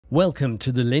Welcome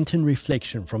to the Lenten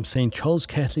Reflection from St. Charles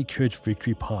Catholic Church,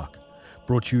 Victory Park,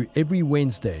 brought to you every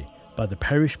Wednesday by the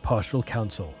Parish Pastoral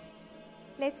Council.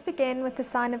 Let's begin with the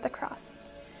sign of the cross.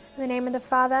 In the name of the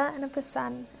Father, and of the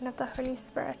Son, and of the Holy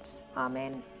Spirit.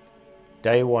 Amen.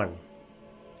 Day 1,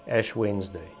 Ash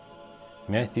Wednesday.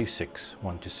 Matthew 6,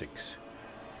 1-6.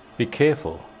 Be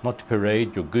careful not to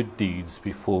parade your good deeds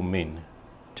before men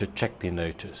to attract their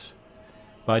notice.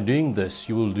 By doing this,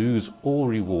 you will lose all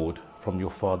reward from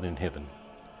your Father in heaven.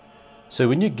 So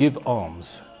when you give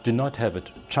alms, do not have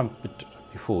it trumpet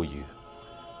before you.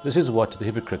 This is what the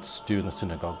hypocrites do in the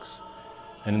synagogues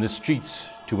and in the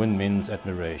streets to win men's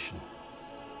admiration.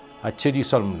 I tell you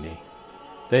solemnly,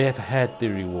 they have had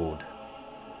their reward.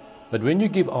 But when you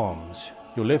give alms,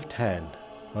 your left hand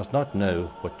must not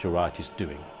know what your right is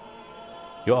doing.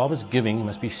 Your alms giving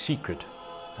must be secret,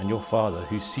 and your Father,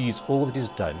 who sees all that is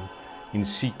done in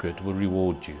secret, will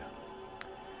reward you.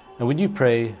 And when you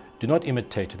pray, do not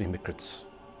imitate the hypocrites.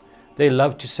 They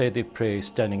love to say their prayers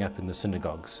standing up in the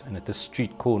synagogues and at the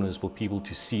street corners for people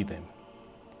to see them.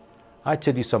 I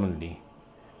tell you solemnly,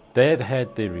 they have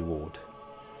had their reward.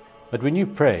 But when you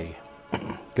pray,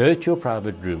 go to your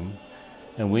private room,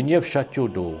 and when you have shut your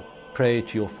door, pray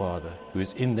to your Father who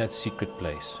is in that secret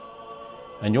place.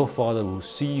 And your Father who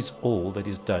sees all that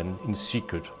is done in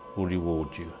secret will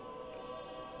reward you.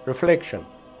 Reflection.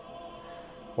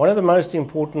 One of the most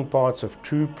important parts of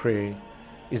true prayer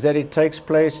is that it takes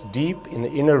place deep in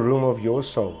the inner room of your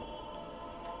soul.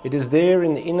 It is there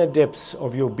in the inner depths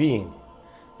of your being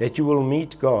that you will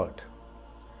meet God.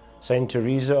 Saint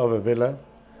Teresa of Avila,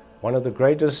 one of the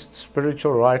greatest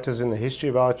spiritual writers in the history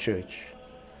of our Church,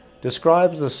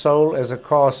 describes the soul as a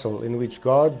castle in which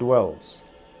God dwells.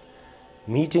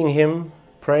 Meeting Him,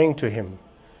 praying to Him,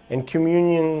 and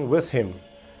communion with Him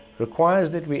requires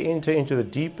that we enter into the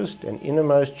deepest and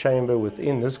innermost chamber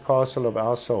within this castle of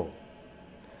our soul.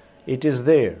 It is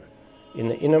there, in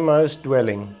the innermost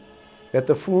dwelling, that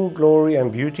the full glory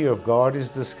and beauty of God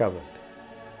is discovered.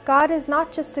 God is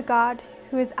not just a God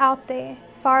who is out there,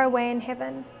 far away in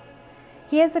heaven.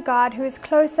 He is a God who is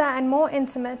closer and more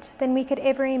intimate than we could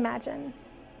ever imagine.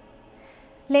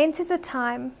 Lent is a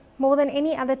time, more than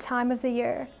any other time of the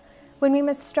year, when we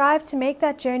must strive to make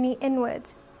that journey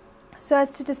inward, so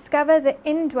as to discover the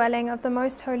indwelling of the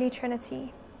Most Holy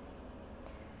Trinity.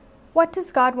 What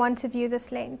does God want of you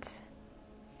this Lent?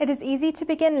 It is easy to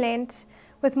begin Lent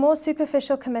with more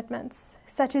superficial commitments,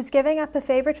 such as giving up a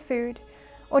favorite food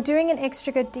or doing an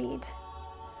extra good deed.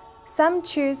 Some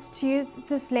choose to use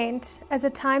this Lent as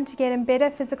a time to get in better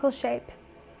physical shape,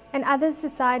 and others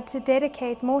decide to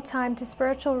dedicate more time to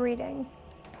spiritual reading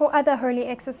or other holy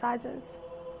exercises.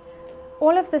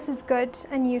 All of this is good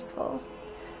and useful,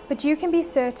 but you can be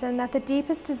certain that the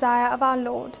deepest desire of our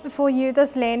Lord for you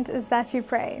this Lent is that you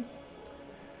pray.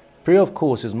 Prayer, of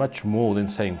course, is much more than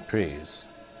saying prayers.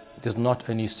 It is not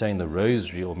only saying the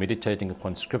rosary or meditating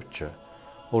upon scripture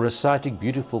or reciting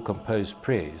beautiful composed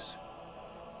prayers.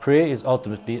 Prayer is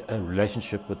ultimately a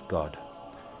relationship with God.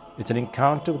 It's an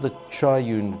encounter with the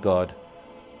triune God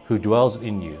who dwells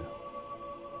within you.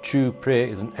 True prayer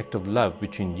is an act of love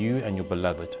between you and your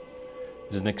beloved.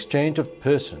 It is an exchange of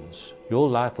persons, your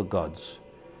life for God's.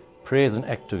 Prayer is an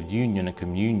act of union and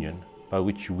communion by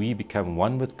which we become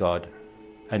one with God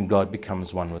and God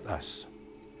becomes one with us.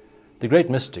 The great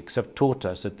mystics have taught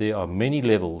us that there are many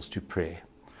levels to prayer.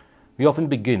 We often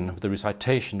begin with the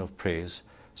recitation of prayers,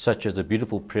 such as the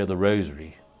beautiful prayer of the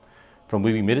Rosary, from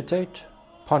where we meditate,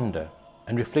 ponder,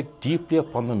 and reflect deeply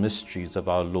upon the mysteries of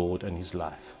our Lord and His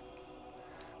life.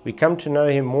 We come to know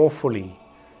Him more fully,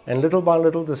 and little by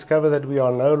little discover that we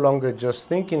are no longer just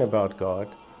thinking about God,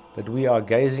 but we are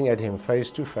gazing at Him face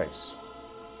to face.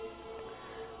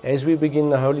 As we begin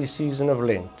the holy season of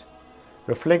Lent,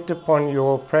 reflect upon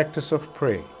your practice of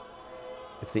prayer.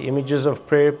 If the images of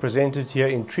prayer presented here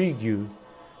intrigue you,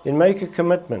 then make a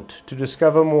commitment to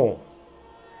discover more.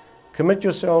 Commit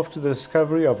yourself to the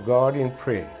discovery of God in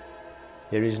prayer.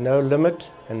 There is no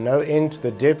limit and no end to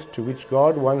the depth to which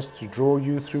God wants to draw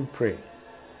you through prayer.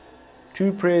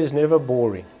 True prayer is never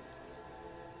boring.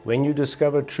 When you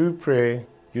discover true prayer,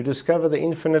 you discover the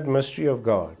infinite mystery of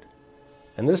God.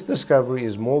 And this discovery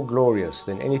is more glorious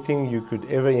than anything you could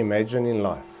ever imagine in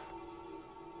life.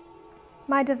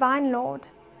 My divine Lord,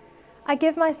 I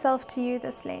give myself to you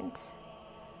this Lent.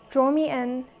 Draw me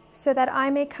in so that I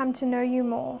may come to know you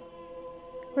more.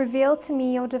 Reveal to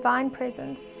me your divine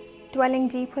presence, dwelling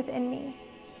deep within me,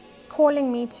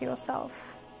 calling me to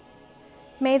yourself.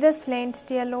 May this Lent,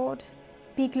 dear Lord,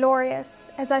 be glorious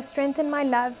as I strengthen my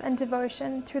love and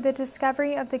devotion through the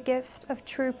discovery of the gift of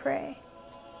true prayer.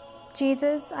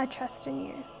 Jesus, I trust in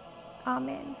you.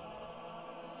 Amen.